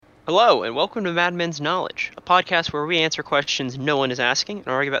Hello, and welcome to Madmen's Knowledge, a podcast where we answer questions no one is asking and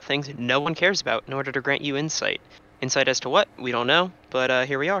argue about things no one cares about in order to grant you insight. Insight as to what? We don't know, but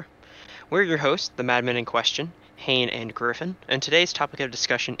here we are. We're your hosts, the Madmen in question, Hayne and Griffin, and today's topic of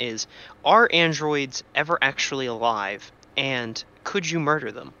discussion is, are androids ever actually alive, and could you murder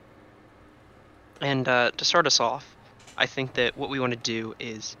them? And to start us off, I think that what we want to do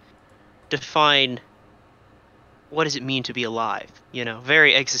is define what does it mean to be alive?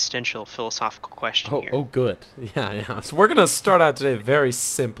 Very existential, philosophical question Oh, here. oh, good. Yeah. So we're gonna start out today very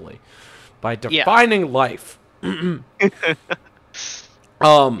simply by Yeah. defining life. Um.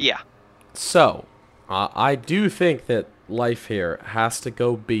 Yeah. So, I do think that life here has to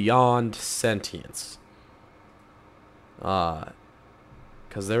go beyond sentience. Because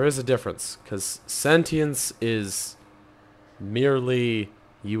there is a difference. Because sentience is merely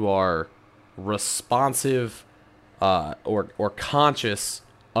you are responsive, or conscious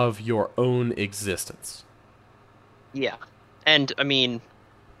of your own existence. Yeah. And I mean,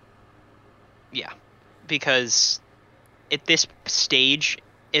 yeah, because at this stage,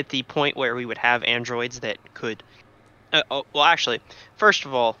 at the point where we would have androids that could, well, actually, first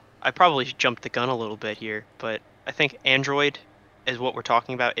of all, I probably jumped the gun a little bit here, but I think android is what we're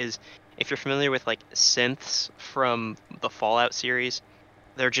talking about is if you're familiar with like synths from the Fallout series,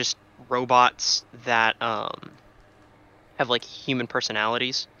 they're just robots that have like human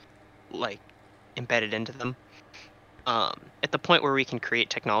personalities like embedded into them. At the point where we can create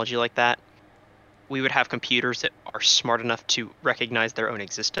technology like that, we would have computers that are smart enough to recognize their own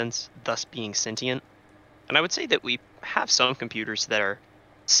existence, thus being sentient. And I would say that we have some computers that are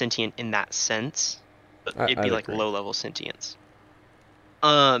sentient in that sense, but it'd be I'd like agree. low-level sentience.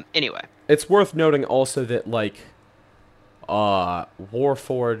 Anyway, It's worth noting also that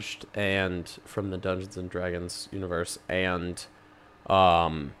Warforged and from the Dungeons and Dragons universe and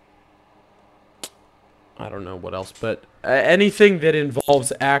um I don't know what else, but anything that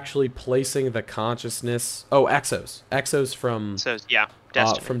involves actually placing the consciousness. Oh, Exos so yeah,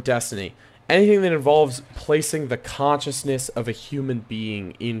 Destiny. from Destiny. Anything that involves placing the consciousness of a human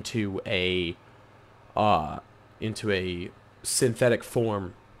being uh into a synthetic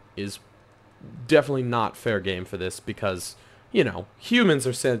form is definitely not fair game for this because humans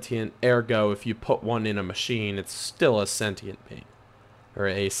are sentient, ergo if you put one in a machine it's still a sentient being or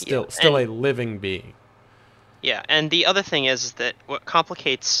a Yeah, still and a living being. yeah, and the other thing is that what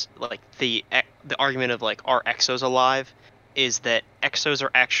complicates like the argument of like are exos alive is that exos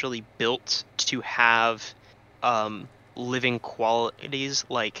are actually built to have living qualities,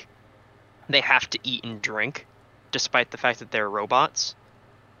 like they have to eat and drink despite the fact that they're robots.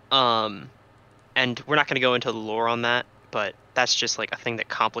 Um and we're not going to go into the lore on that, but that's just like a thing that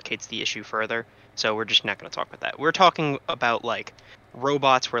complicates the issue further. So we're just not going to talk about that. We're talking about like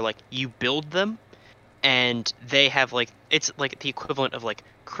robots where like you build them and they have like it's like the equivalent of like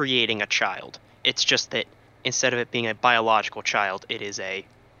creating a child. It's just that instead of it being a biological child, it is a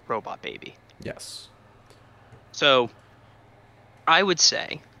robot baby. Yes. So I would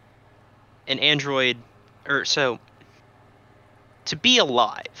say an android, or so to be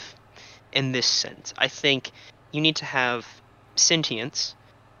alive in this sense, I think you need to have sentience,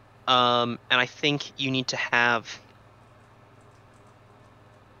 and I think you need to have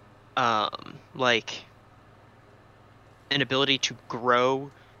like an ability to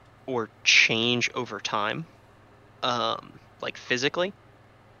grow or change over time, like physically,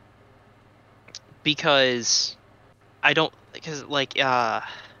 because I don't because like I'm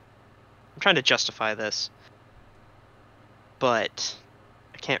trying to justify this, but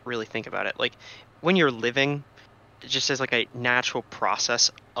I can't really think about it. Like when you're living, just as like a natural process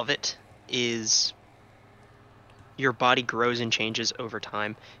of it is your body grows and changes over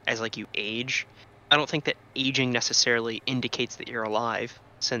time as like you age. I don't think that aging necessarily indicates that you're alive,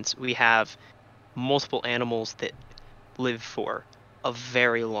 since we have multiple animals that live for a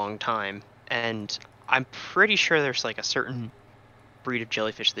very long time, and I'm pretty sure there's like a certain breed of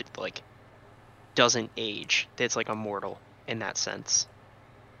jellyfish that like doesn't age, that's like immortal in that sense.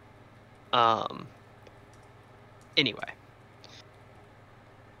 Um anyway,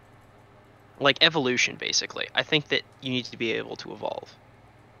 like evolution basically. I think that you need to be able to evolve.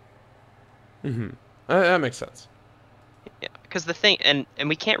 Mm-hmm. That makes sense. Yeah, because the thing, and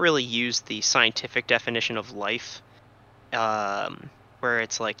we can't really use the scientific definition of life, where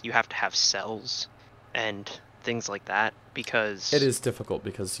it's like you have to have cells and things like that, It because is difficult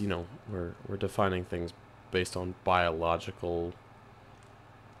because we're defining things based on biological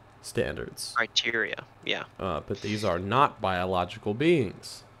standards, criteria. Yeah. but these are not biological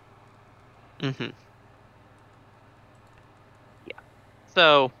beings. Mm-hmm. Yeah.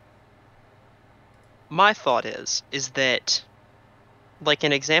 So my thought is that like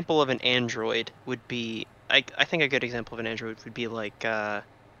an example of an android would be I think a good example of an android would be like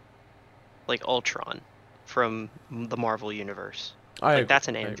Ultron from the Marvel universe. I Like agree. that's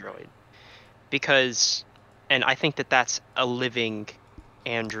an I agree. android because and I think that that's a living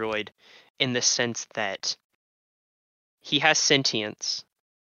android in the sense that he has sentience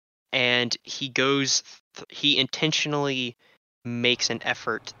and he intentionally makes an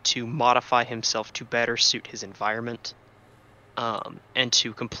effort to modify himself to better suit his environment and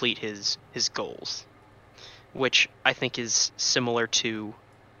to complete his goals, which I think is similar to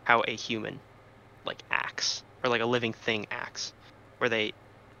how a human like acts or like a living thing acts, where they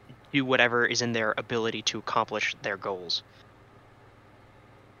do whatever is in their ability to accomplish their goals.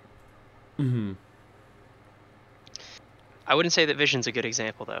 Hmm. I wouldn't say that Vision's a good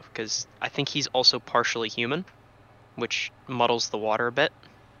example though, because I think he's also partially human, which muddles the water a bit.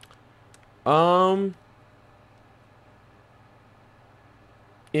 Um,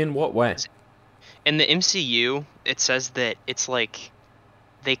 in what way? In the MCU, it says that it's like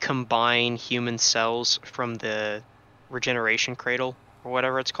they combine human cells from the regeneration cradle or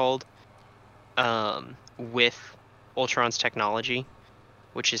whatever it's called, with Ultron's technology,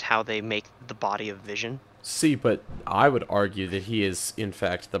 which is how they make the body of Vision. See, but I would argue that he is, in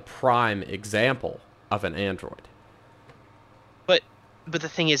fact, the prime example of an android. But the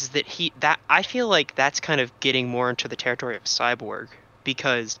thing is that I feel like that's kind of getting more into the territory of cyborg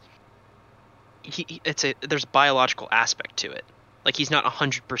because there's a biological aspect to it. Like he's not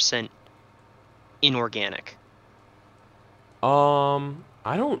 100% inorganic.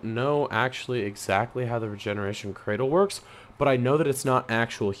 I don't know actually exactly how the regeneration cradle works, but I know that it's not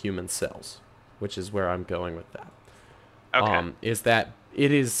actual human cells, which is where I'm going with that. Okay. Is that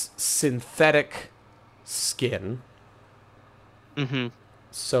it is synthetic skin. Mm-hmm.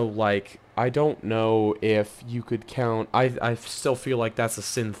 So, like, I don't know if you could count. I still feel like that's a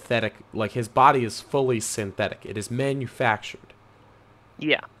synthetic. Like, his body is fully synthetic. It is manufactured.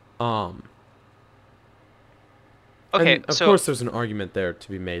 Yeah. Um, Okay, and of so course, there's an argument there to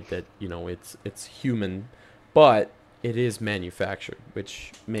be made that it's human, but it is manufactured,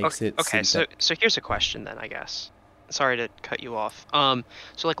 which makes it okay, synthetic. so here's a question then, I guess. Sorry to cut you off.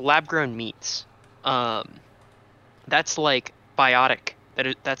 So like lab-grown meats, um, that's like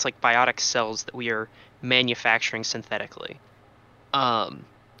that's like biotic cells that we are manufacturing synthetically. Um,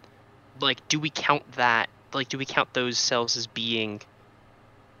 like do we count that? Like do we count those cells as being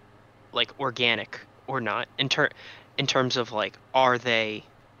like organic or not in terms of like are they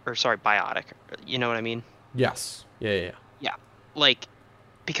or sorry biotic? You know what I mean? Yes. Yeah. Yeah. Yeah. Yeah. Like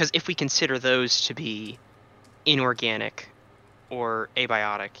because if we consider those to be inorganic or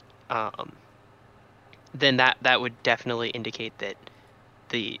abiotic, um, then that would definitely indicate that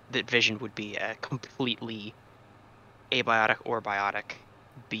that Vision would be a completely abiotic or biotic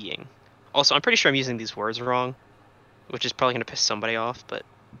being. Also, I'm pretty sure I'm using these words wrong, which is probably going to piss somebody off, but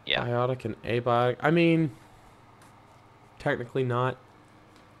yeah. Biotic and abiotic. I mean, technically not.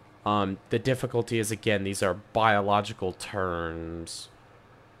 The difficulty is again these are biological terms.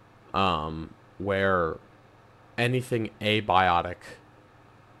 Where anything abiotic,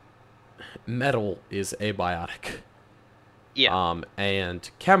 metal is abiotic. Yeah. And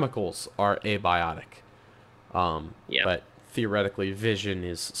chemicals are abiotic. Yeah. But theoretically, vision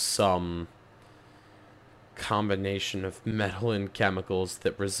is some combination of metal and chemicals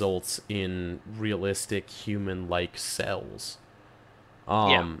that results in realistic human-like cells.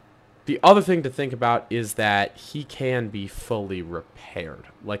 Yeah. The other thing to think about is that he can be fully repaired.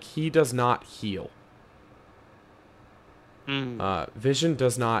 Like, he does not heal. Mm. Vision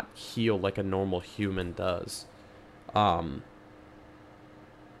does not heal like a normal human does. Um,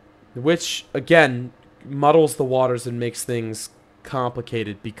 which, again, muddles the waters and makes things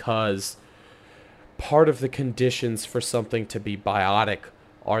complicated because part of the conditions for something to be biotic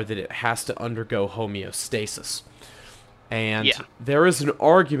are that it has to undergo homeostasis. And Yeah. there is an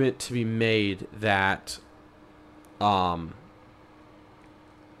argument to be made that um,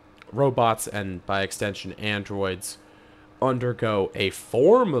 robots and, by extension, androids undergo a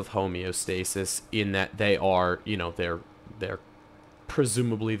form of homeostasis in that they are, they're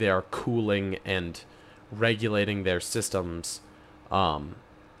presumably they are cooling and regulating their systems, um,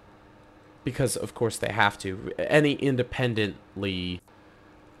 because of course they have to. Any independently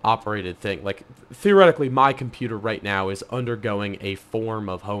operated thing, like theoretically, my computer right now is undergoing a form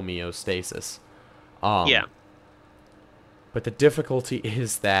of homeostasis. Yeah. But the difficulty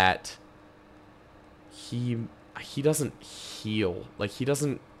is that he he doesn't heal. Like he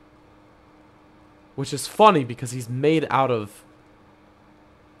doesn't, which is funny because he's made out of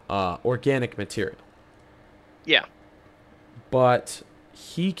organic material. Yeah. but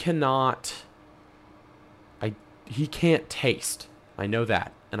he cannot. He can't taste. I know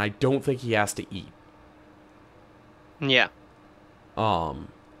that, and I don't think he has to eat. Yeah. Um,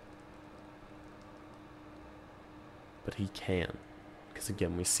 but he can, because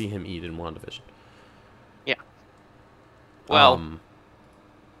again, we see him eat in WandaVision. Yeah. Well, Um,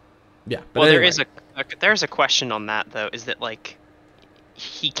 yeah, but well, there anyway, is there's a question on that though. Is that like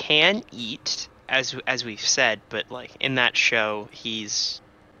he can eat as we've said, but like in that show, he's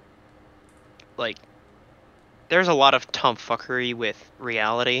like there's a lot of tomfuckery with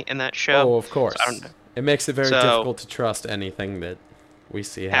reality in that show. oh, of So I don't course, know. it makes it very So difficult to trust anything that we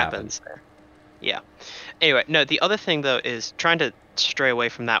see happen. happens there. Yeah. Anyway, no, the other thing though is trying to stray away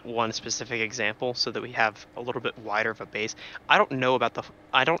from that one specific example so that we have a little bit wider of a base. I don't know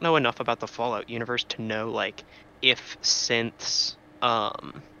enough about the Fallout universe to know like if synths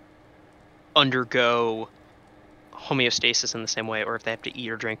undergo homeostasis in the same way or if they have to eat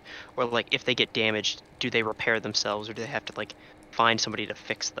or drink or like if they get damaged, do they repair themselves or do they have to like find somebody to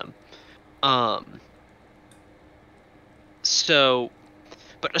fix them? Um so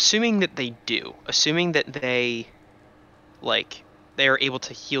but assuming that they do, assuming that like they are able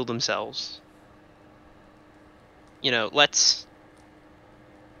to heal themselves. Let's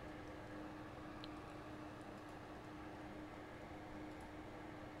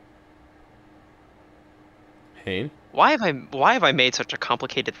Hayne? why have I made such a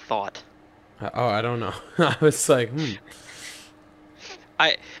complicated thought? Oh, I don't know. I was like,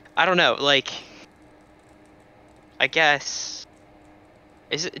 I I don't know, like I guess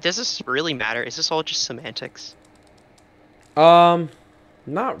does this really matter? Is this all just semantics? um,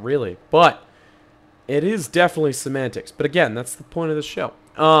 not really, but it is definitely semantics. But again, that's the point of the show.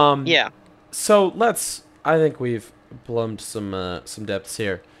 Yeah. So let's. I think we've plumbed some depths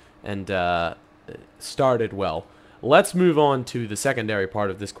here, and started well. Let's move on to the secondary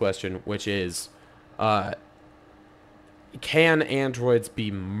part of this question, which is, uh, can androids be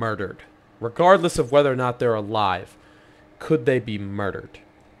murdered, regardless of whether or not they're alive? Could they be murdered?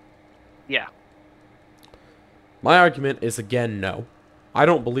 Yeah. My argument is again no. I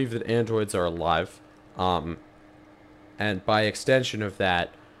don't believe that androids are alive. Um, and by extension of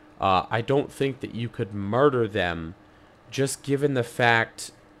that, I don't think that you could murder them just given the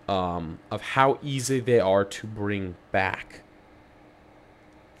fact of how easy they are to bring back.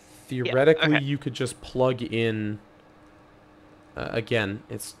 Yeah. Theoretically, Okay. you could just plug in. Again,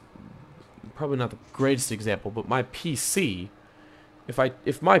 it's probably not the greatest example, but my PC.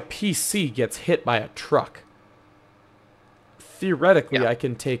 If my PC gets hit by a truck, theoretically, Yeah. I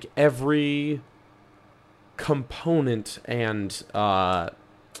can take every component and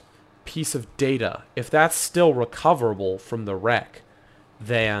piece of data. If that's still recoverable from the wreck,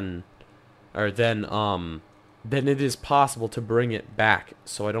 then or then it is possible to bring it back.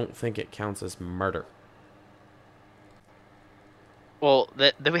 So I don't think it counts as murder. Well,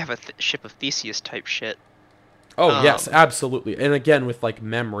 then we have a ship of Theseus type shit. Oh yes, Um. absolutely. And again with like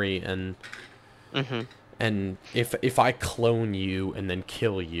memory Mhm. and if I clone you and then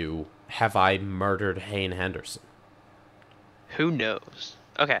kill you, have I murdered Hayne Henderson? Who knows?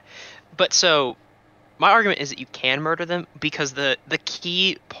 Okay. But so my argument is that you can murder them because the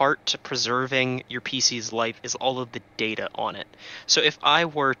key part to preserving your PC's life is all of the data on it. So if I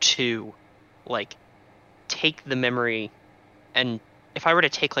were to like take the memory and if I were to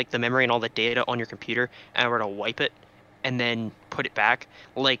take like the memory and all the data on your computer and I were to wipe it and then put it back,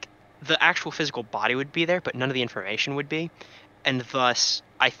 like the actual physical body would be there, but none of the information would be. And thus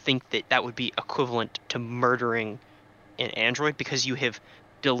I think that that would be equivalent to murdering an android because you have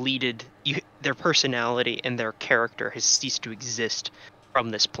deleted their personality and their character has ceased to exist from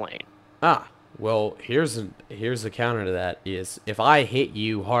this plane. Ah, well, here's the counter to that is if I hit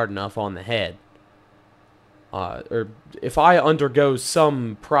you hard enough on the head, or if I undergo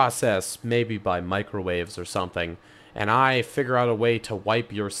some process, maybe by microwaves or something, and I figure out a way to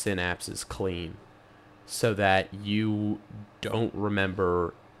wipe your synapses clean so that you don't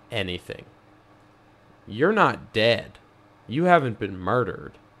remember anything. You're not dead. You haven't been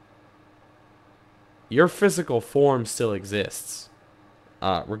murdered. Your physical form still exists,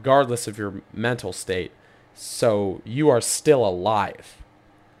 regardless of your mental state. So you are still alive.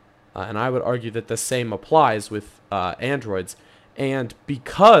 And I would argue that the same applies with androids. And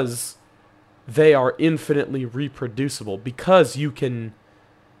because they are infinitely reproducible, because you can,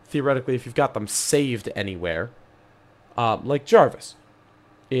 theoretically, if you've got them saved anywhere, like Jarvis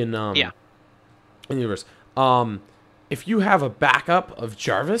Yeah. in the universe, if you have a backup of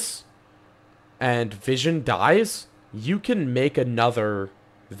Jarvis and Vision dies, you can make another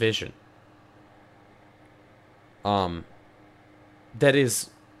Vision. um, that is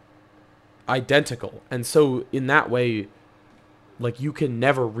identical. And so in that way, like, you can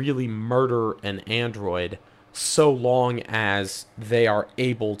never really murder an android so long as they are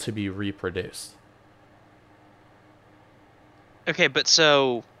able to be reproduced. Okay, but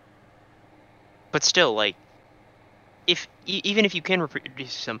still, like, if even if you can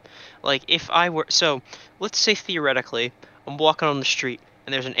reproduce them, like if I were so, let's say theoretically, I'm walking on the street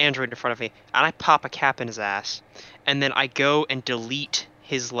and there's an android in front of me, and I pop a cap in his ass, and then I go and delete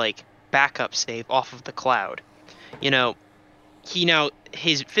his like backup save off of the cloud. You know, he now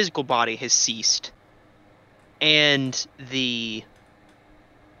his physical body has ceased, and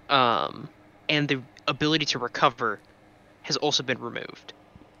um the ability to recover has also been removed.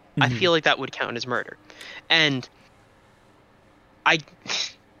 I Mm-hmm. feel like that would count as murder. And I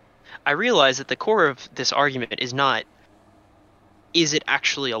I realize that the core of this argument is not, is it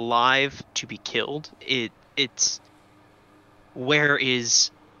actually alive to be killed? It's where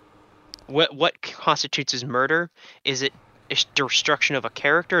is what constitutes as murder? Is it destruction of a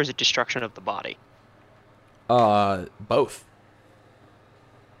character, or is it destruction of the body? Both.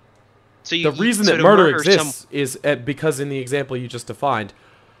 So The reason so that to murder murder some, exists is because in the example you just defined,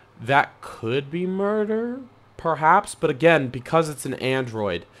 that could be murder, perhaps. But again, because it's an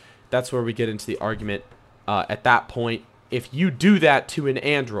android, that's where we get into the argument. At that point, if you do that to an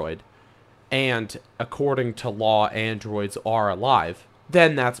android, and according to law, androids are alive,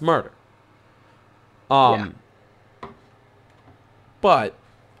 then that's murder. yeah. Um, but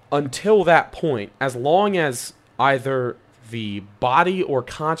until that point, as long as either the body or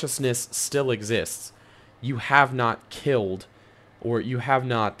consciousness still exists, you have not killed, or you have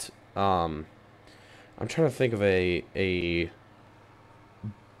not. I'm trying to think of a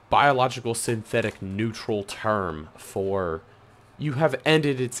biological synthetic neutral term for you have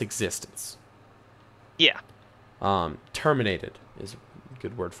ended its existence. Yeah. Terminated is a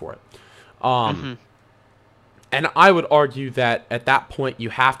good word for it. Um, Hmm. and I would argue that at that point you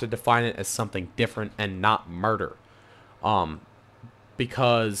have to define it as something different and not murder. Um,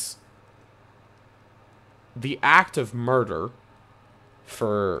 because the act of murder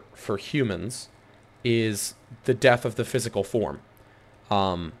for humans is the death of the physical form.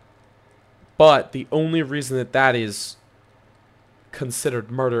 Um, but the only reason that that is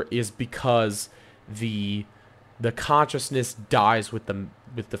considered murder is because the the consciousness dies with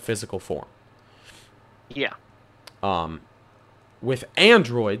the physical form. Yeah. With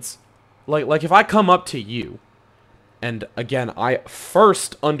androids, like if I come up to you, and again I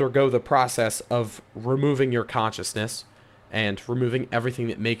first undergo the process of removing your consciousness and removing everything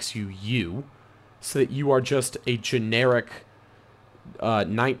that makes you you, so that you are just a generic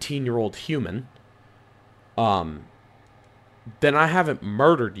 19-year-old human, then I haven't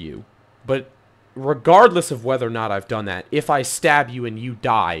murdered you. But regardless of whether or not I've done that, if I stab you and you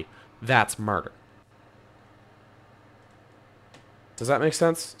die, that's murder. Does that make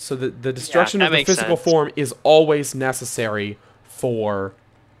sense? So the Yeah, destruction that of the makes physical sense. form is always necessary for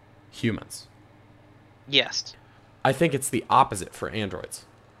humans. Yes. I think it's the opposite for androids.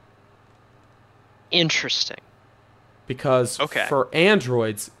 Interesting. Because Okay. for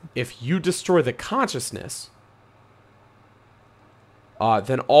androids, if you destroy the consciousness,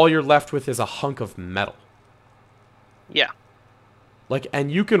 then all you're left with is a hunk of metal. Yeah. Like,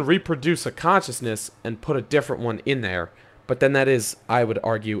 and you can reproduce a consciousness and put a different one in there, but then that is, I would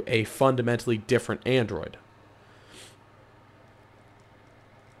argue, a fundamentally different android.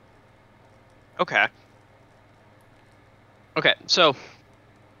 Okay. Okay. So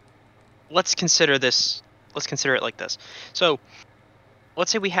let's consider this. Let's consider it like this. So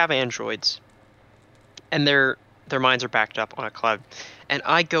let's say we have androids, and their minds are backed up on a cloud, and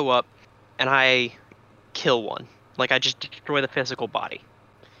I go up and I kill one. Like I just destroy the physical body,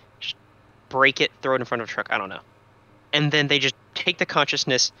 just break it, throw it in front of a truck. I don't know. And then they just take the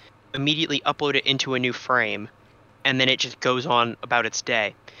consciousness, immediately upload it into a new frame, and then it just goes on about its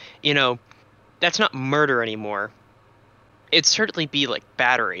day. You know, that's not murder anymore. It'd certainly be like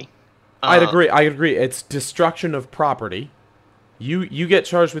battery. I'd Um, agree. I agree. It's destruction of property. You get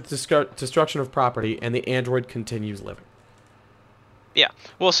charged with destruction of property, and the android continues living. yeah.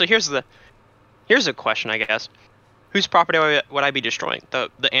 Well, so here's a question, I guess. Whose property would I be destroying? The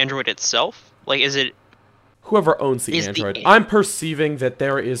android itself? Like, Whoever owns the is the android. I'm perceiving that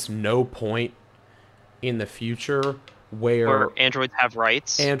there is no point in the future where where androids have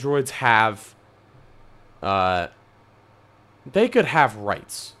rights, androids have uh they could have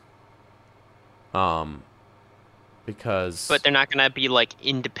rights. Um but because they're not gonna be like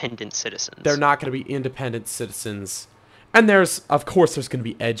independent they're citizens. not going to be independent citizens. And there's, of course, there's going to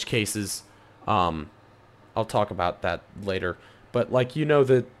be edge cases. Um I'll talk about that later. But like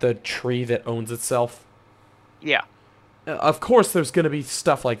the tree that owns itself. Yeah. Of course, there's gonna be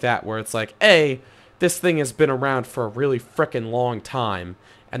stuff like that where it's like, hey, this thing has been around for a really frickin' long time,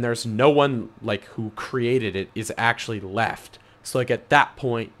 and there's no one like who created it is actually left. So like at that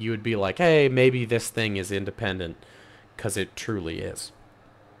point, you would be like, hey, maybe this thing is independent, because it truly is.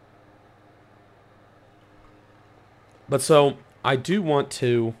 But so I do want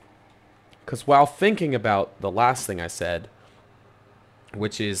to, because while thinking about the last thing I said,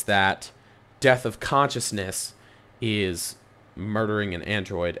 which is that death of consciousness is murdering an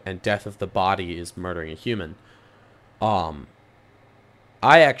android and death of the body is murdering a human. Um,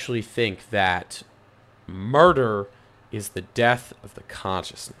 I actually think that murder is the death of the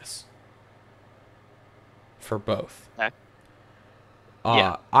consciousness for both. Okay.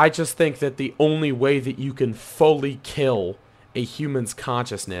 Yeah. I just think that the only way that you can fully kill a human's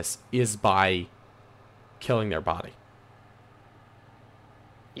consciousness is by killing their body.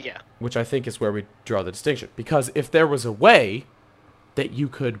 Yeah. Which I think is where we draw the distinction. Because if there was a way that you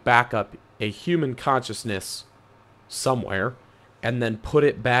could back up a human consciousness somewhere and then put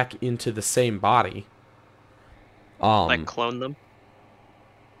it back into the same body, Like clone them.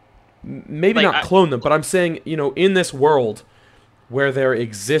 maybe Like not clone them, but I'm saying, in this world where there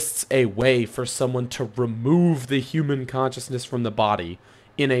exists a way for someone to remove the human consciousness from the body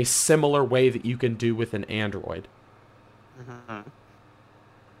in a similar way that you can do with an android, Mhm.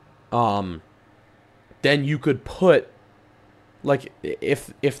 then you could put, like,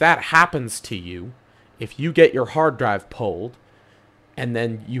 if that happens to you, if you get your hard drive pulled and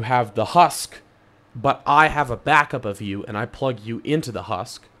then you have the husk, but I have a backup of you and I plug you into the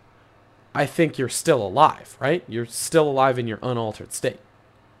husk, I think you're still alive, right? You're still alive in your unaltered state.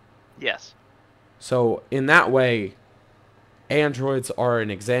 Yes. So in that way, androids are an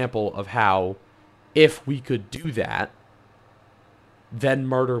example of how, if we could do that, then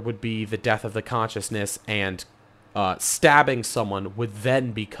murder would be the death of the consciousness, and stabbing someone would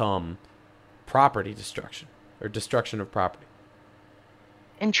then become property destruction, or destruction of property.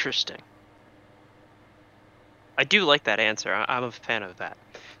 Interesting. I do like that answer. I'm a fan of that.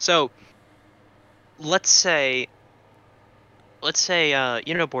 So, let's say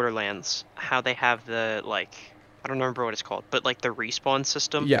Borderlands, how they have the, like, I don't remember what it's called, but like the respawn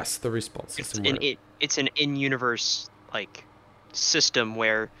system. Yes, the respawn system. It's an in-universe like system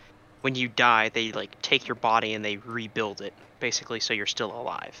where when you die, they like take your body and they rebuild it basically, so you're still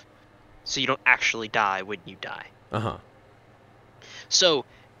alive. So you don't actually die when you die. Uh-huh. So,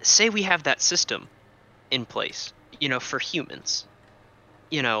 say we have that system in place, for humans.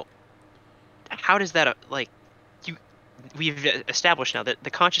 How does that we've established now that the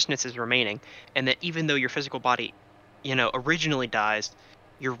consciousness is remaining, and that even though your physical body, originally dies,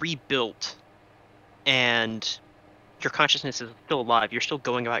 you're rebuilt, and your consciousness is still alive. You're still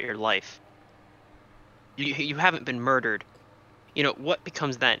going about your life. You haven't been murdered. What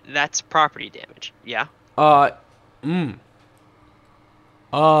becomes then? That's property damage. Yeah. Uh, mm.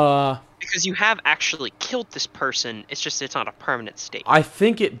 Because you have actually killed this person. It's just it's not a permanent state. I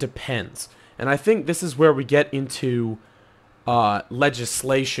think it depends. And I think this is where we get into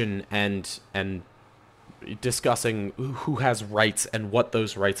legislation and discussing who has rights and what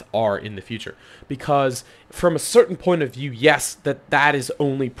those rights are in the future. Because from a certain point of view, yes, that is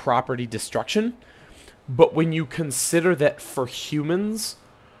only property destruction. But when you consider that for humans,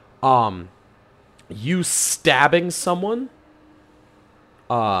 you stabbing someone,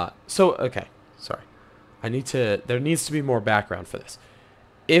 okay, sorry. There needs to be more background for this.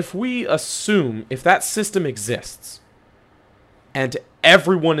 If we assume, if that system exists, and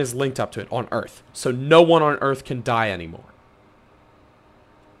everyone is linked up to it on Earth, so no one on Earth can die anymore,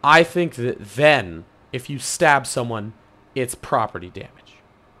 I think that then, if you stab someone, it's property damage.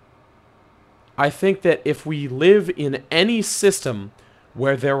 I think that if we live in any system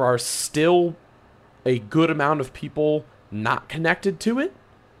where there are still a good amount of people not connected to it,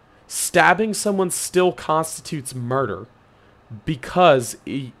 stabbing someone still constitutes murder, because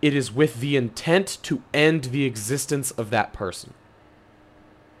it is with the intent to end the existence of that person.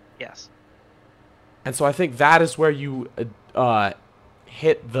 Yes. And so I think that is where you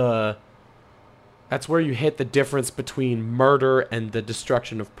hit the difference between murder and the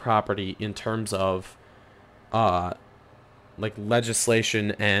destruction of property in terms of like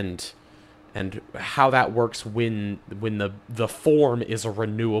legislation and how that works when the form is a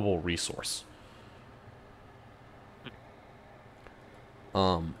renewable resource.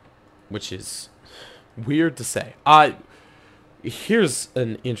 Which is weird to say. Here's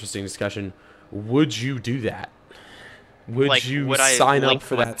an interesting discussion. Would you do that? Would you sign up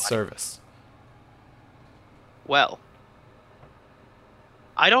for that service? Well,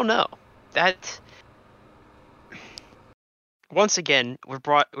 I don't know. That once again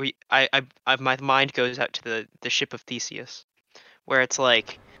my mind goes out to the ship of Theseus, where it's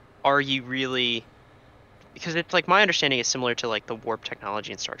like, are you really? Because it's like my understanding is similar to like the warp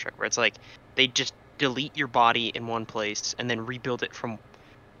technology in Star Trek, where it's like they just delete your body in one place and then rebuild it from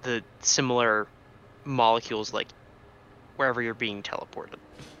the similar molecules, like wherever you're being teleported,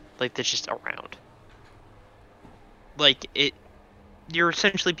 like that's just around. Like you're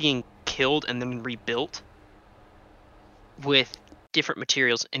essentially being killed and then rebuilt with different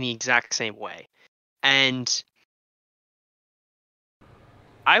materials in the exact same way. And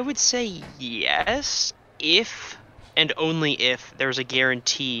I would say yes, if and only if there's a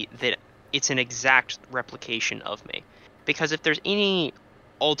guarantee that it's an exact replication of me. Because if there's any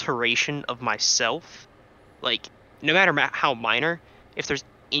alteration of myself, like no matter how minor, if there's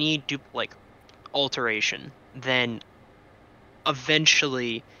any like alteration, then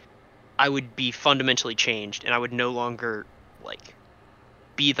eventually I would be fundamentally changed and I would no longer like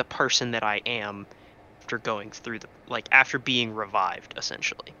be the person that I am after going through the like after being revived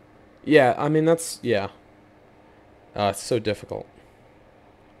essentially. Yeah, I mean that's yeah. It's so difficult.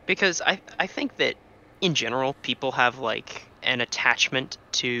 Because I think that in general people have like an attachment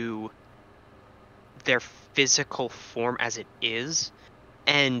to their physical form as it is,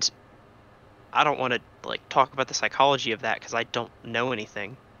 and I don't want to like talk about the psychology of that because I don't know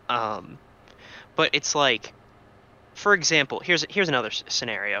anything. Um, but it's like, for example, here's another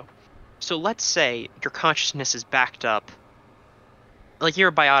scenario. So let's say your consciousness is backed up, like you're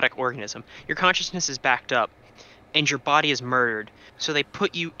a biotic organism. Your consciousness is backed up, and your body is murdered. So they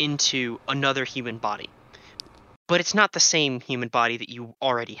put you into another human body, but it's not the same human body that you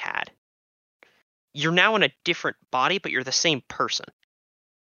already had. You're now in a different body, but you're the same person.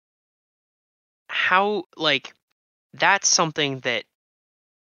 How, like, that's something that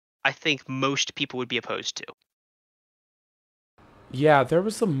I think most people would be opposed to. Yeah, there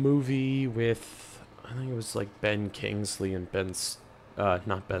was a movie with I think it was like Ben Kingsley and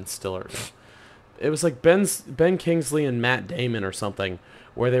not Ben Stiller. No. It was like Ben Kingsley and Matt Damon or something,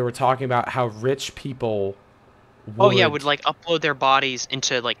 where they were talking about how rich people Oh yeah, would would like upload their bodies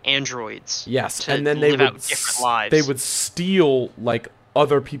into like androids yes, to and then live out different they lives. would steal like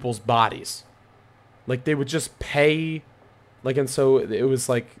other people's bodies. Like they would just pay like and so it was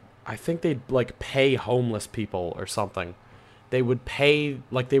like I think they'd like pay homeless people or something. They would pay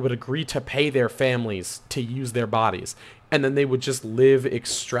like they would agree to pay their families to use their bodies. And then they would just live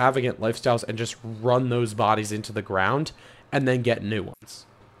extravagant lifestyles and just run those bodies into the ground and then get new ones.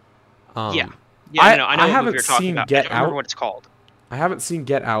 Yeah. Um Yeah, no, no, I know I what movie haven't you're talking seen about. I Get don't remember Out. what it's called. I haven't seen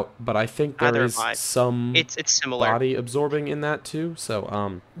Get Out, but I think there Neither have is I. some It's similar. body absorbing in that too.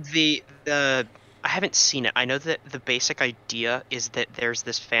 So The I haven't seen it. I know that the basic idea is that there's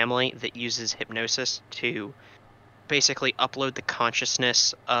this family that uses hypnosis to basically upload the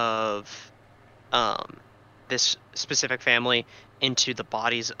consciousness of um this specific family into the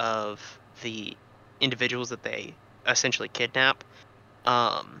bodies of the individuals that they essentially kidnap,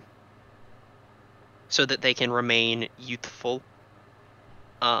 um so that they can remain youthful.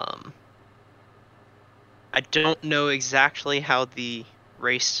 um I don't know exactly how the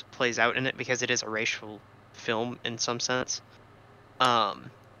race plays out in it because it is a racial film in some sense.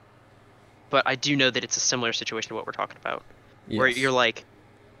 Um, but I do know that it's a similar situation to what we're talking about, where you're yes. like,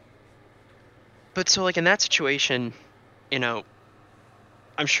 but so like in that situation, you know,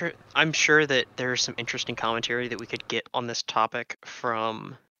 I'm sure that there's some interesting commentary that we could get on this topic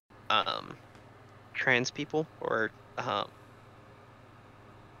from um trans people or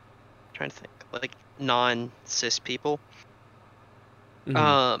trying to think like non-cis people. Mhm.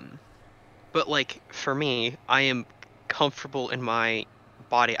 Um, but like for me, I am comfortable in my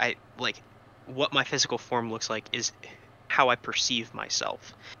body. I like what my physical form looks like is how I perceive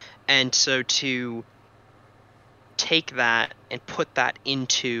myself. And so to take that and put that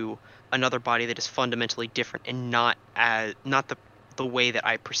into another body that is fundamentally different and not the way that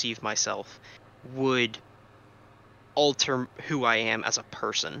I perceive myself would alter who I am as a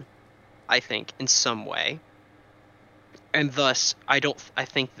person, I think, in some way. And thus I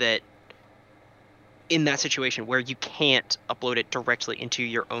think that in that situation where you can't upload it directly into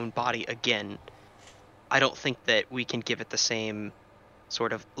your own body again, I don't think that we can give it the same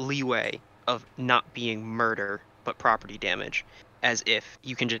sort of leeway of not being murder but property damage as if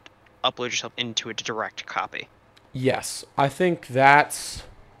you can just upload yourself into a direct copy. Yes, I think that's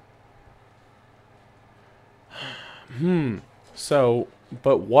so.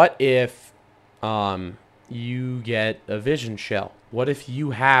 But what if you get a vision shell? What if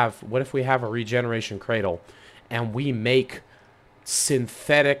we have a regeneration cradle, and we make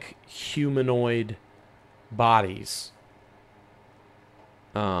synthetic humanoid bodies.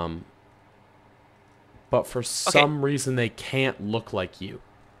 Um, but for Okay. some reason they can't look like you.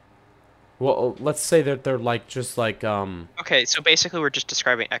 Well, let's say that they're like just like Okay, so basically we're just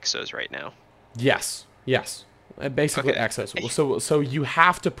describing exos right now. yes, yes, basically Okay. exos. So you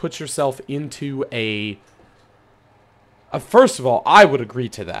have to put yourself into a. First of all, I would agree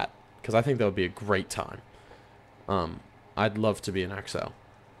to that because I think that would be a great time. I'd love to be an exo.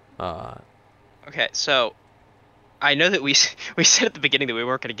 Uh, Okay, so I know that we we said at the beginning that we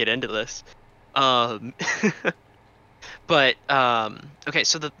weren't going to get into this. Um but okay,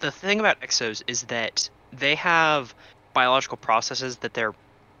 so the thing about exos is that they have biological processes that their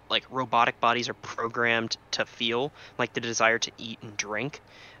like robotic bodies are programmed to feel, like the desire to eat and drink.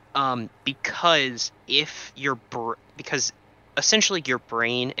 Because because essentially your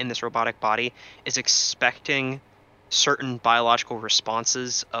brain in this robotic body is expecting certain biological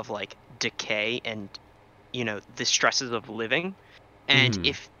responses of like decay and the stresses of living. And mm-hmm.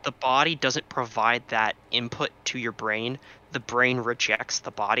 if the body doesn't provide that input to your brain, the brain rejects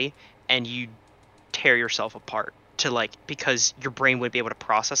the body and you tear yourself apart to like because your brain would be able to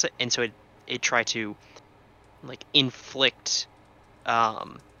process it, and so it try to like inflict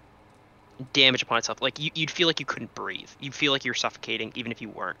um damage upon itself. Like you'd feel like you couldn't breathe. You'd feel like you're suffocating even if you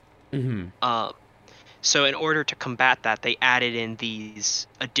weren't. Mm-hmm. Um so in order to combat that, they added in these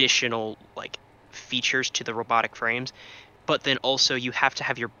additional like features to the robotic frames, but then also you have to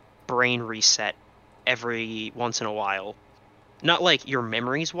have your brain reset every once in a while. Not like your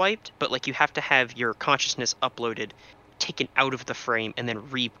memories wiped, but like you have to have your consciousness uploaded, taken out of the frame, and then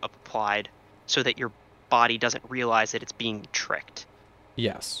reapplied so that your body doesn't realize that it's being tricked.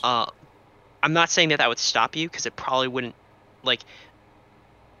 Yes. Uh, I'm not saying that that would stop you because it probably wouldn't. Like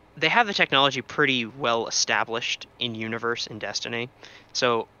they have the technology pretty well established in universe in Destiny,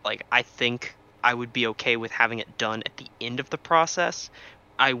 so like I think I would be okay with having it done at the end of the process.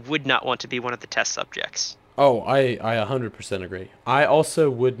 I would not want to be one of the test subjects. Oh, I 100% agree. I also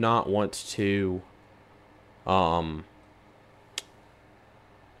would not want to um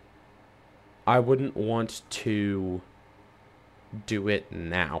I wouldn't want to do it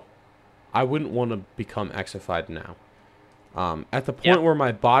now. I wouldn't want to become exofied now. At the Yeah. point where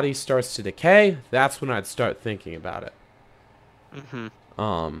my body starts to decay, that's when I'd start thinking about it. Mm-hmm.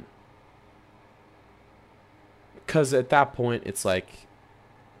 Um, because at that point, it's like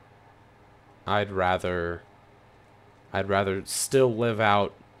I'd rather, I'd rather still live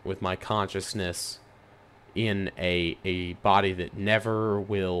out with my consciousness in a body that never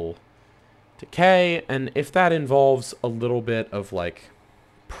will decay, and if that involves a little bit of like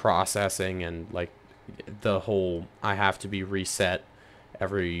processing and like the whole I have to be reset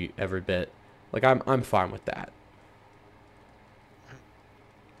every bit, like I'm fine with that.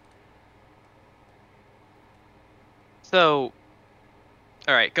 So,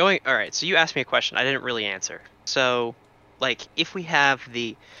 all right, so you asked me a question I didn't really answer. So, like if we have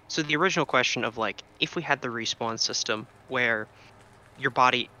the original question of like if we had the respawn system where your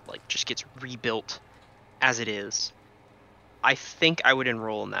body like just gets rebuilt as it is, I think I would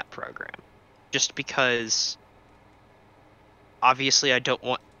enroll in that program. Just because obviously I don't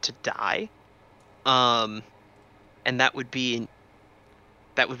want to die. Um and that would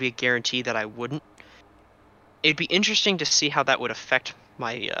be a guarantee that I wouldn't. It'd be interesting to see how that would affect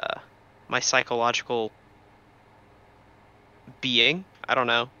my psychological being. I don't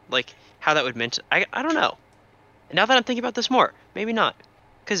know, like how that would I don't know. Now that I'm thinking about this more, maybe not,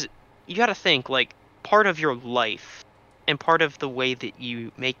 because you got to think like part of your life and part of the way that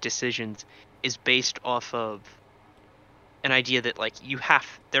you make decisions is based off of an idea that like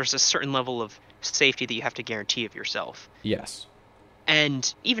there's a certain level of safety that you have to guarantee of yourself. Yes.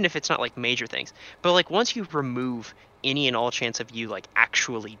 And even if it's not like major things, but like once you remove any and all chance of you like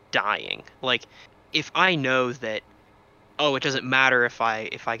actually dying, like if I know that, oh, it doesn't matter if I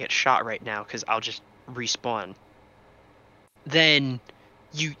get shot right now because I'll just respawn, then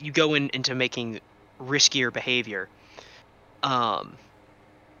you go into making riskier behavior. Um,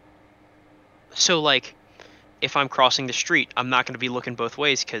 so like if I'm crossing the street, I'm not going to be looking both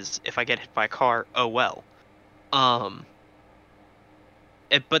ways because if I get hit by a car, oh well. Um,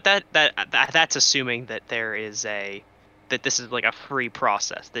 but that's assuming that that this is like a free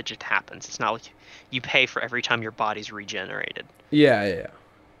process that just happens. It's not like you pay for every time your body's regenerated. Yeah, yeah, yeah.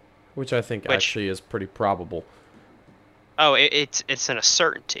 Which I think Which actually is pretty probable. it's an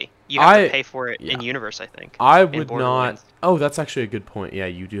certainty. You have to I pay for it in yeah. universe, I think, I in would not. Borderlands. Oh, that's actually a good point. Yeah,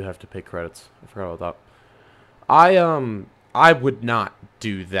 you do have to pay credits. I forgot about that. I would not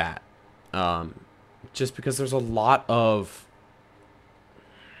do that. Um just because there's a lot of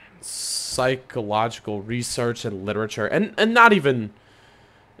psychological research and literature, and not even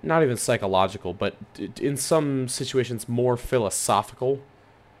psychological, but in some situations more philosophical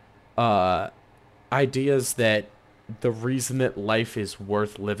uh, ideas that the reason that life is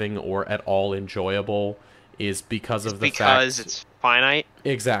worth living or at all enjoyable is because It's of the because fact. it's finite.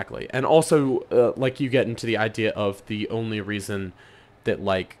 Exactly. And also, like, you get into the idea of the only reason that,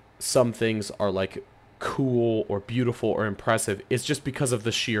 like, some things are, like, cool or beautiful or impressive is just because of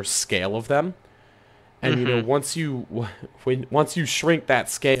the sheer scale of them. And, Mm-hmm. once you shrink that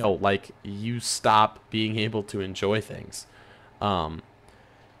scale, like, you stop being able to enjoy things. Um,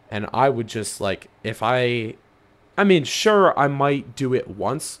 and I would just, like, I mean, sure, I might do it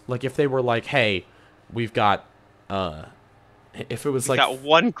once. Like, if they were like, hey, we've got, uh, if it was We've like, got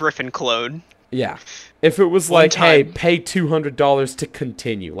one Griffin clone, yeah. If it was one like, hey, time. pay $200 to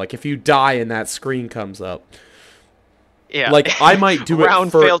continue. Like, if you die and that screen comes up, Yeah. like, I might do it Round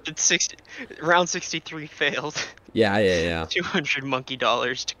for. failed at 60. Round 63 failed. Yeah, yeah, yeah. 200 monkey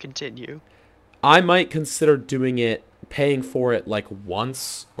dollars to continue. I might consider doing it, paying for it, like,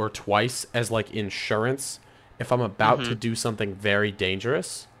 once or twice as, like, insurance if I'm about Mm-hmm. to do something very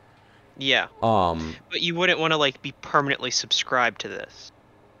dangerous. Yeah. Um, But you wouldn't want to like be permanently subscribed to this.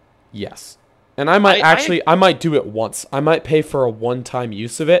 yes. And I might I actually, I might do it once. I might pay for a one-time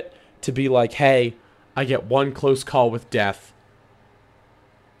use of it to be like, hey, I get one close call with death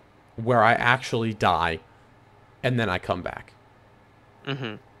where I actually die, and then I come back.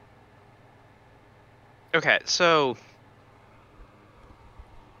 Mm-hmm. Okay, so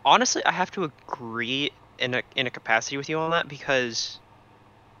honestly, I have to agree in a capacity with you on that because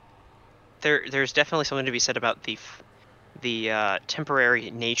there's definitely something to be said about the temporary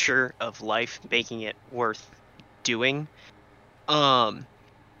nature of life making it worth doing. Um,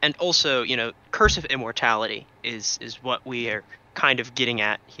 and also, curse of immortality is what we are kind of getting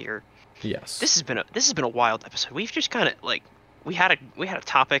at here. Yes. This has been a wild episode. We've just kind of like we had a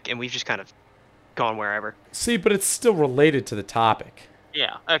topic and we've just kind of gone wherever. See, but it's still related to the topic.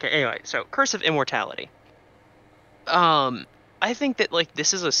 Yeah. Okay. Anyway, so curse of immortality. Um, I think that like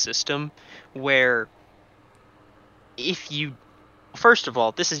this is a system where if you first of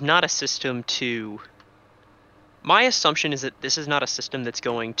all, this is not a system to. My assumption is that this is not a system that's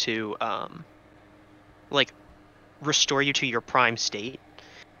going to like restore you to your prime state.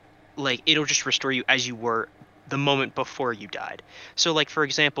 Like it'll just restore you as you were the moment before you died. So like for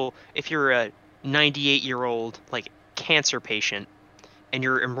example, if you're a 98-year-old like cancer patient and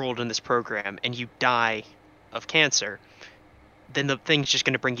you're enrolled in this program and you die of cancer, then the thing's just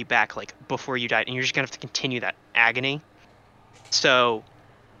going to bring you back like before you died and you're just going to have to continue that agony. So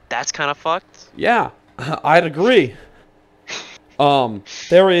that's kind of fucked. Yeah, I'd agree.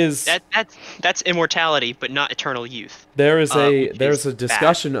 There is That's immortality but not eternal youth. there is a Which is there's a bad.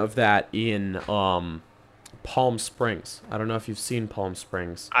 discussion of that in Palm Springs. I don't know if you've seen Palm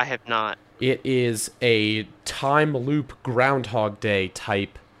Springs. I have not. It is a time loop Groundhog Day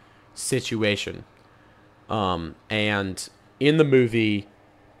type situation. And in the movie,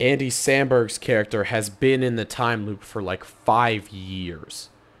 Andy Samberg's character has been in the time loop for like 5 years.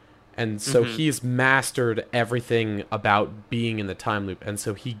 And so Mhm. he's mastered everything about being in the time loop. And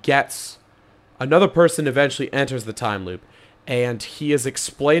so he gets another person eventually enters the time loop and he is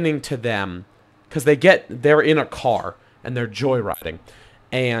explaining to them because they're in a car and they're joyriding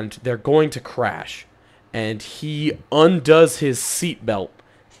and they're going to crash and he undoes his seatbelt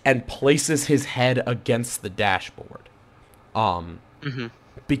and places his head against the dashboard Mhm.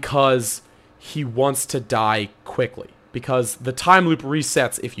 because he wants to die quickly because the time loop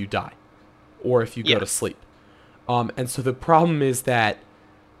resets if you die or if you go Yeah. to sleep. And so the problem is that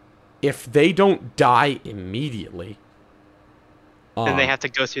if they don't die immediately, Then they have to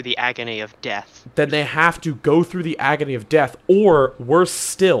go through the agony of death. then they have to go through the agony of death, or worse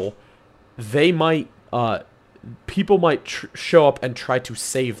still, they might people might show up and try to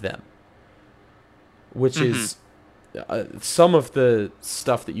save them, which Mhm. is some of the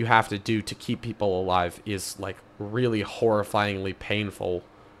stuff that you have to do to keep people alive is like really horrifyingly painful.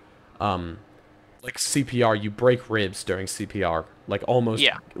 Like CPR, you break ribs during CPR. Like almost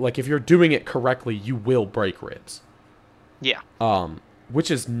Yeah. like if you're doing it correctly, you will break ribs. Yeah.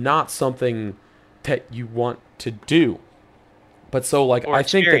 Which is not something that you want to do. But so like Or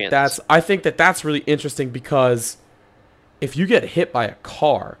experience. I think that that's really interesting because if you get hit by a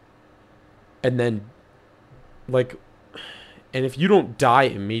car and then like and if you don't die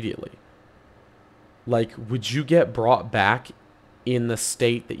immediately, like would you get brought back in the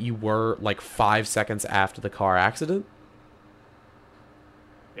state that you were like 5 seconds after the car accident?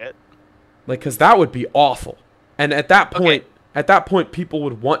 Yeah. Like, because that would be awful. And Okay. at that point, people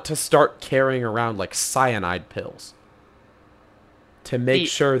would want to start carrying around like cyanide pills to make The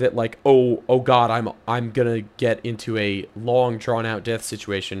sure that like, oh God, I'm gonna get into a long drawn out death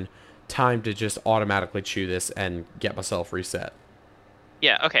situation. Time to just automatically chew this and get myself reset.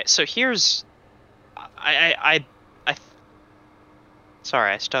 yeah. Okay. So here's I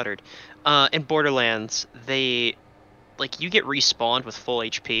sorry, I stuttered. In Borderlands, they like you get respawned with full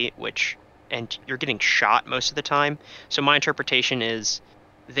HP, which and you're getting shot most of the time. So my interpretation is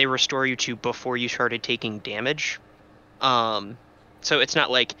they restore you to before you started taking damage. Um, so it's not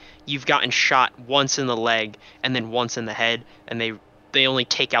like you've gotten shot once in the leg and then once in the head, and they only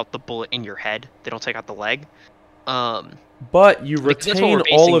take out the bullet in your head. They don't take out the leg. Um, But you because that's what retain we're all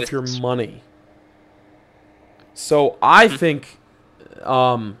basing of this. your money. So I Mhm. think,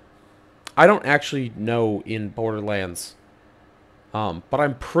 um, I don't actually know in Borderlands, but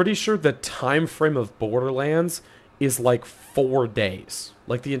I'm pretty sure the time frame of Borderlands is like 4 days.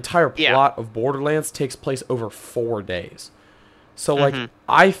 Like the entire Yeah. plot of Borderlands takes place over 4 days. So like Hmm.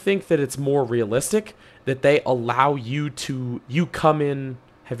 I think that it's more realistic that they allow you come in.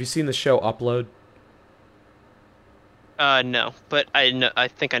 Have you seen the show Upload? No, but I know. I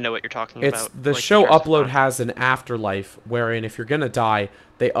think I know what you're talking It's about. the Like the show Jurassic Upload Park. has an afterlife wherein if you're gonna die,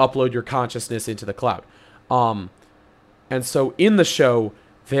 they upload your consciousness into the cloud. Um, and so in the show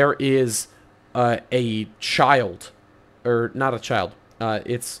there is a child, or not a child.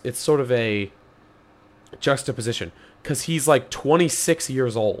 It's sort of a juxtaposition because he's like 26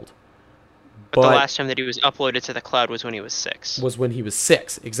 years old, But the but last time that he was uploaded to the cloud was when he was 6. was when he was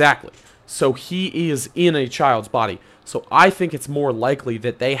 6 exactly. So he is in a child's body. So I think it's more likely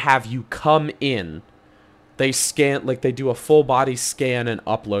that they have you come in, they scan, like they do a full body scan and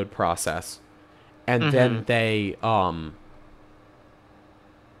upload process, and Hmm. then they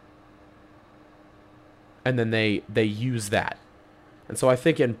use that. And so I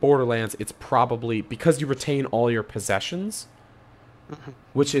think in Borderlands it's probably because you retain all your possessions, Hmm.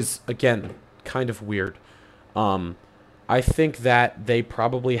 which is again kind of weird. Um I think that they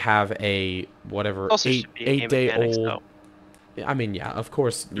probably have a whatever Also, just video eight game day mechanics, old. though. I mean, yeah, of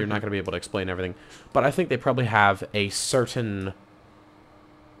course you're not Hmm. going to be able to explain everything, but I think they probably have a certain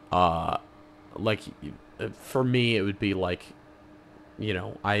uh like for me it would be like,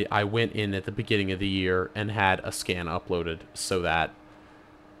 I went in at the beginning of the year and had a scan uploaded so that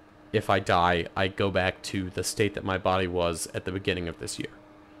if I die, I go back to the state that my body was at the beginning of this year.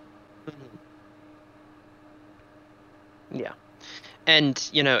 Hmm. Yeah. And,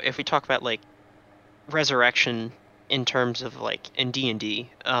 if we talk about like resurrection in terms of like in D&D,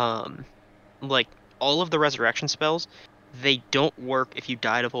 like all of the resurrection spells, they don't work if you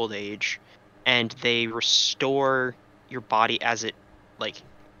died of old age, and they restore your body as it like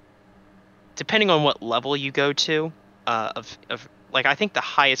depending on what level you go to, of like I think the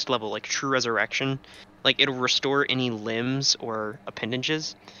highest level, like true resurrection, like it'll restore any limbs or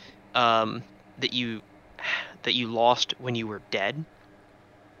appendages um that you that you lost when you were dead,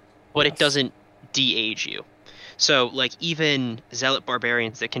 but it Yes. doesn't de-age you. So like even zealot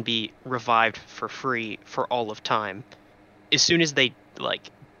barbarians that can be revived for free for all of time, as soon as they like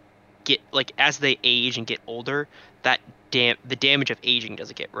get like as they age and get older, that the damage of aging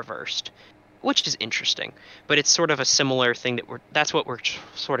doesn't get reversed, which is interesting. But it's sort of a similar thing that's what we're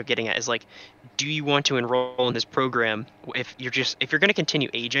sort of getting at is like, do you want to enroll in this program if you're going to continue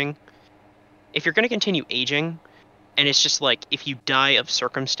aging? If you're going to continue aging, and it's just like if you die of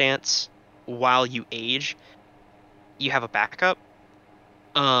circumstance while you age, you have a backup.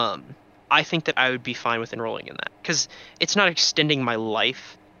 Um, I think that I would be fine with enrolling in that because it's not extending my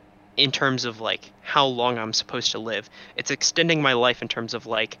life in terms of like how long I'm supposed to live. It's extending my life in terms of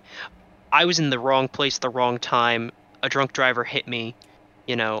like I was in the wrong place at the wrong time. A drunk driver hit me.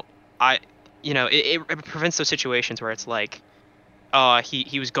 You know, I, it prevents those situations where it's like,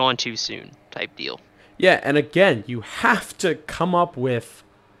 he was gone too soon type deal. Yeah, and again, you have to come up with,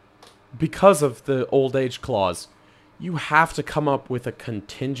 because of the old age clause, you have to come up with a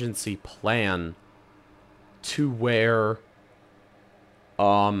contingency plan to where,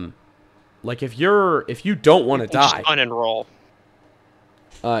 like if you don't want You to can just die, unenroll.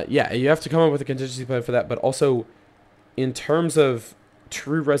 yeah, you have to come up with a contingency plan for that. But also, in terms of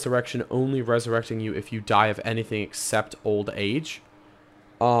true resurrection only resurrecting you if you die of anything except old age,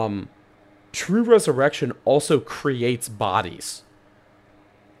 true resurrection also creates bodies.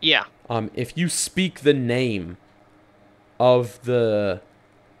 Yeah. If you speak the name of the,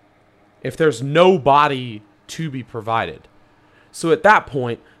 if there's no body to be provided, so at that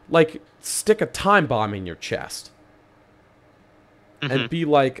point, like stick a time bomb in your chest. and Hmm. be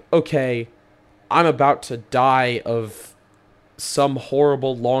like, okay, I'm about to die of some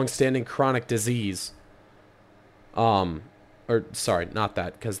horrible, long-standing chronic disease. Um, or sorry, not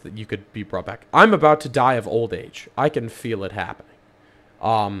that, because you could be brought back. I'm about to die of old age. I can feel it happening.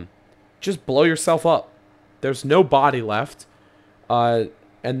 Um, just blow yourself up. There's no body left. Uh,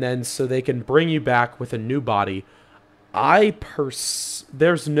 and then so they can bring you back with a new body.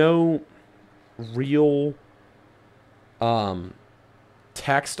 There's no real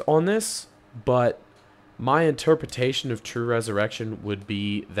text on this, but my interpretation of true resurrection would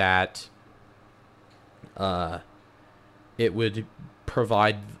be that it would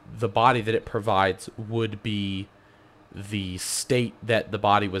provide the body that it provides would be the state that the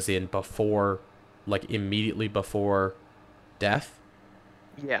body was in before, like immediately before death.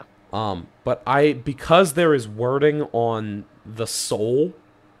 Yeah. But because there is wording on the soul,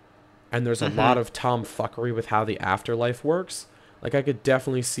 and there's a Hmm. lot of tomfuckery with how the afterlife works, like I could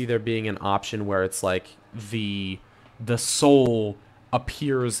definitely see there being an option where it's like the soul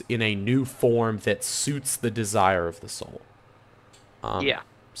appears in a new form that suits the desire of the soul. Yeah.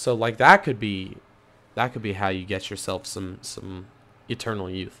 So like that could be how you get yourself some eternal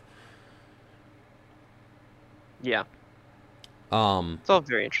youth. Yeah. Um, It's all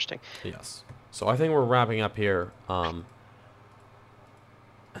very interesting. yes. So I think we're wrapping up here. Oh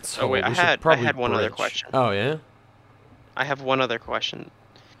So wait, we should I probably had one other bridge. question. Oh yeah. I have one other question.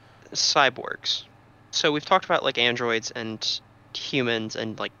 Cyborgs. So we've talked about like androids and humans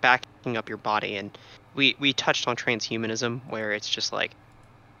and like backing up your body, and we touched on transhumanism where it's just like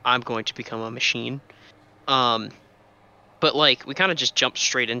I'm going to become a machine. Um, but like we kind of just jumped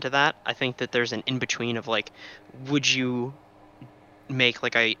straight into that. I think that there's an in between of like, would you make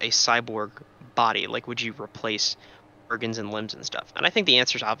like a cyborg body? Like, would you replace organs and limbs and stuff? And I think the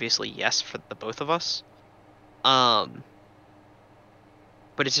answer is obviously yes for the both of us. Um,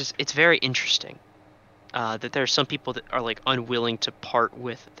 but it's very interesting that there are some people that are like unwilling to part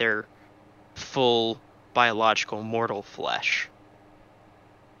with their full biological mortal flesh.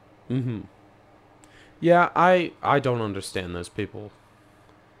 Mm-hmm. Yeah, I don't understand those people.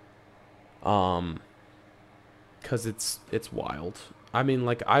 Um, cause it's wild. I mean,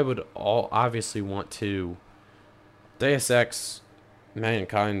 like I would all obviously want to. Deus Ex,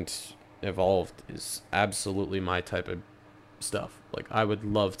 mankind evolved is absolutely my type of stuff. Like I would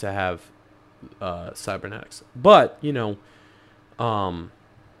love to have cybernetics, but um,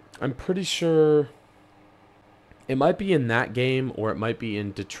 I'm pretty sure it might be in that game or it might be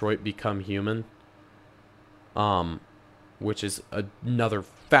in Detroit Become Human. Um, which is another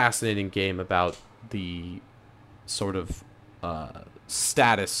fascinating game about the sort of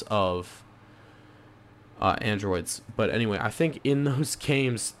status of androids. But anyway, I think in those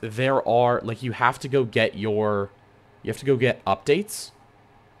games there are like you have to go get updates.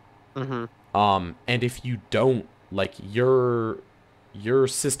 Hmm. And if you don't, like your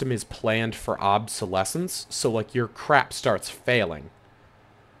system is planned for obsolescence, so like your crap starts failing.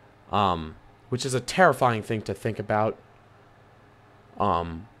 Which is a terrifying thing to think about.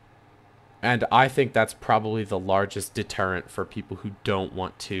 Um, And I think that's probably the largest deterrent for people who don't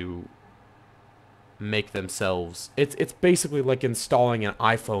want to make themselves. It's basically like installing an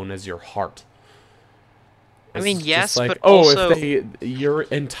iPhone as your heart. I mean, It's just yes, like, but oh, if also, they you're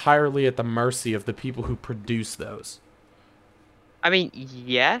entirely at the mercy of the people who produce those. I mean,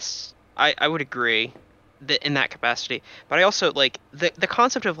 yes, I would agree that in that capacity. But I also like the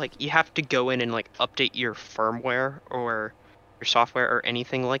concept of like you have to go in and like update your firmware or your software or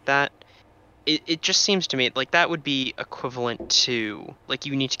anything like that. It just seems to me like that would be equivalent to like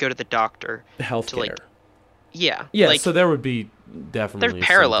you need to go to the doctor to like Healthcare. yeah, Yeah, like so there would be there's definitely some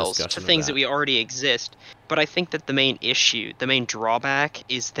parallels to discussion of things that that. we already exist, but I think that the main issue, the main drawback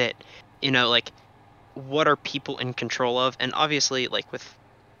is that, like what are people in control of? And obviously like with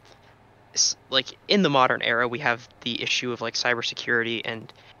like in the modern era we have the issue of like cybersecurity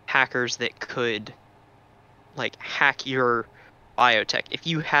and hackers that could like hack your biotech. If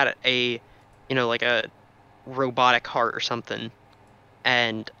you had like a robotic heart or something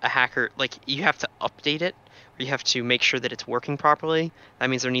and a hacker like you have to update it or you have to make sure that it's working properly. That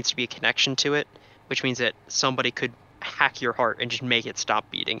means there needs to be a connection to it, which means that somebody could hack your heart and just make it stop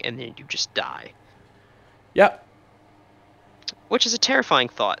beating and then you just die, Yep. which is a terrifying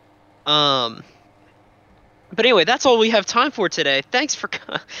thought. um but anyway, that's all we have time for today. Thanks for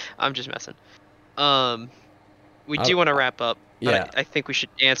I'm just messing. um we I, do want to I, wrap up, but yeah. I think we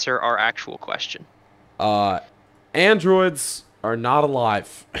should answer our actual question. Uh Androids are not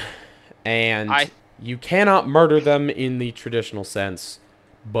alive. And I you cannot murder them in the traditional sense,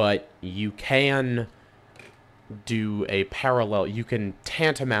 but you can do a parallel. You can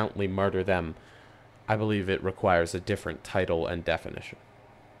tantamountly murder them. I believe it requires a different title and definition.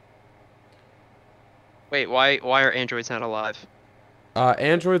 Wait, why are androids not alive?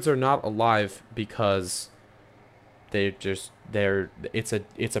 Androids are not alive because they're it's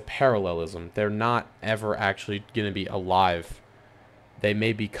a parallelism. They're not ever actually going to be alive. They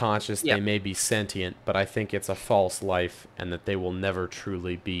may be conscious, Yeah. they may be sentient, but I think it's a false life and that they will never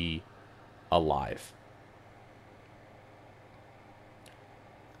truly be alive.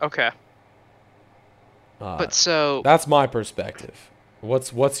 Okay. Uh, But so, that's my perspective.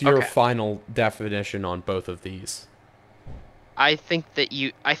 What's your okay. final definition on both of these? I think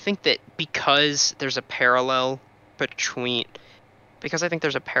that because there's a parallel between because I think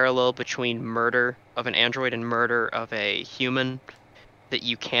there's a parallel between murder of an android and murder of a human, that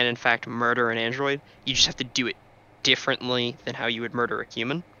you can in fact murder an android. You just have to do it differently than how you would murder a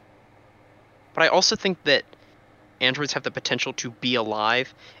human. But I also think that androids have the potential to be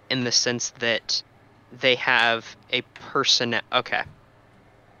alive in the sense that they have a okay.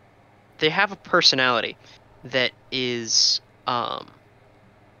 They have a personality that is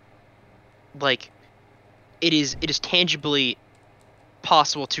like it is tangibly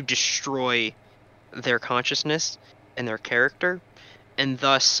possible to destroy their consciousness and their character, and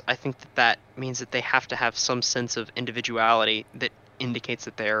thus I think that that means that they have to have some sense of individuality that indicates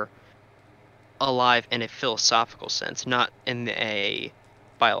that they're alive in a philosophical sense, not in a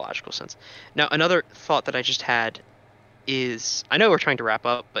biological sense. Now, another thought that I just had is, I know we're trying to wrap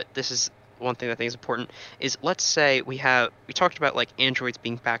up, but this is one thing that I think is important, is let's say we talked about like androids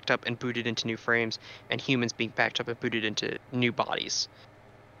being backed up and booted into new frames and humans being backed up and booted into new bodies.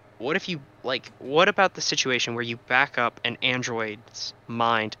 What if you what about the situation where you back up an android's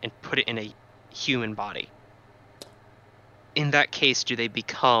mind and put it in a human body? In that case, do they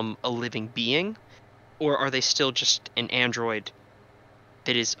become a living being, or are they still just an android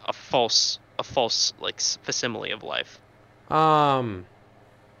that is a false like facsimile of life? Um,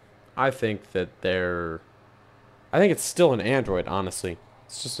 I think that I think it's still an android, honestly.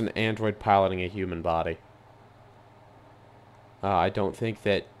 It's just an android piloting a human body. I don't think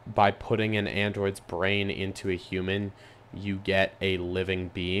that by putting an android's brain into a human, you get a living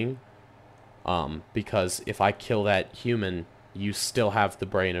being. Because if I kill that human, you still have the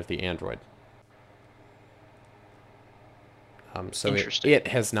brain of the android. So Interesting. it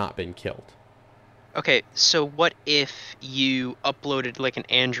has not been killed. Okay, so what if you uploaded like an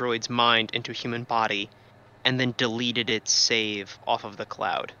android's mind into a human body and then deleted its save off of the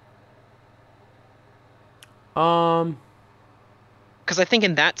cloud? Um, Because I think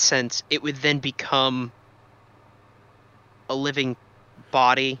in that sense, it would then become a living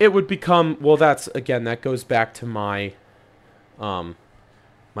body. it would become, well, that's again, that goes back to um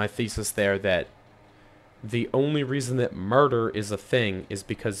my thesis there, that the only reason that murder is a thing is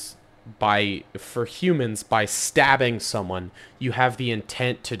because for humans, by stabbing someone, you have the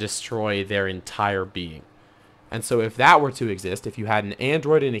intent to destroy their entire being. And so if that were to exist, if you had an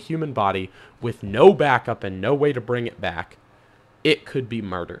android in a human body with no backup and no way to bring it back, it could be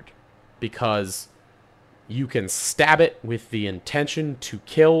murdered because you can stab it with the intention to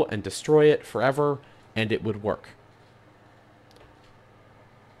kill and destroy it forever, and it would work.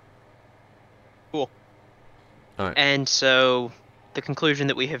 Cool. All right. And so the conclusion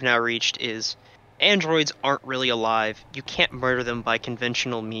that we have now reached is androids aren't really alive. You can't murder them by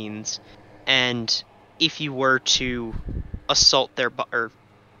conventional means. And if you were to assault or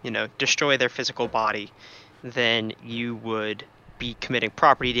destroy their physical body, then you would be committing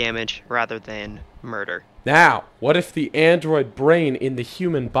property damage rather than murder. Now, what if the android brain in the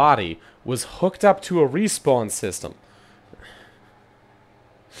human body was hooked up to a respawn system?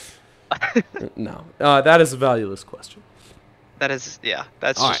 No, that is a valueless question. That is, yeah,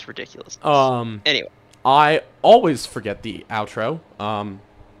 that's All just right. ridiculous. Um, Anyway, I always forget the outro.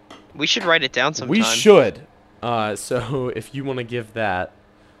 we should write it down We sometime. should. So if you want to give that,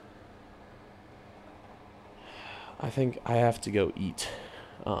 I think I have to go eat.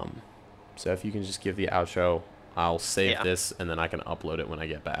 So if you can just give the outro, I'll save Yeah, this and then I can upload it when I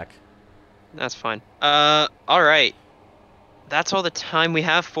get back. that's fine. All right. That's all the time we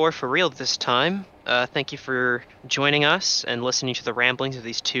have for real this time. Thank you for joining us and listening to the ramblings of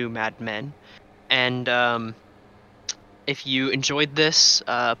these two madmen. And if you enjoyed this,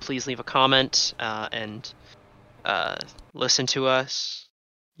 please leave a comment and uh, listen to us,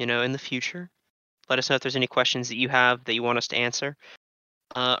 in the future. Let us know if there's any questions that you have that you want us to answer,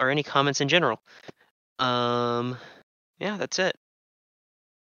 or any comments in general. Um, yeah, that's it.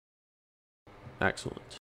 Excellent.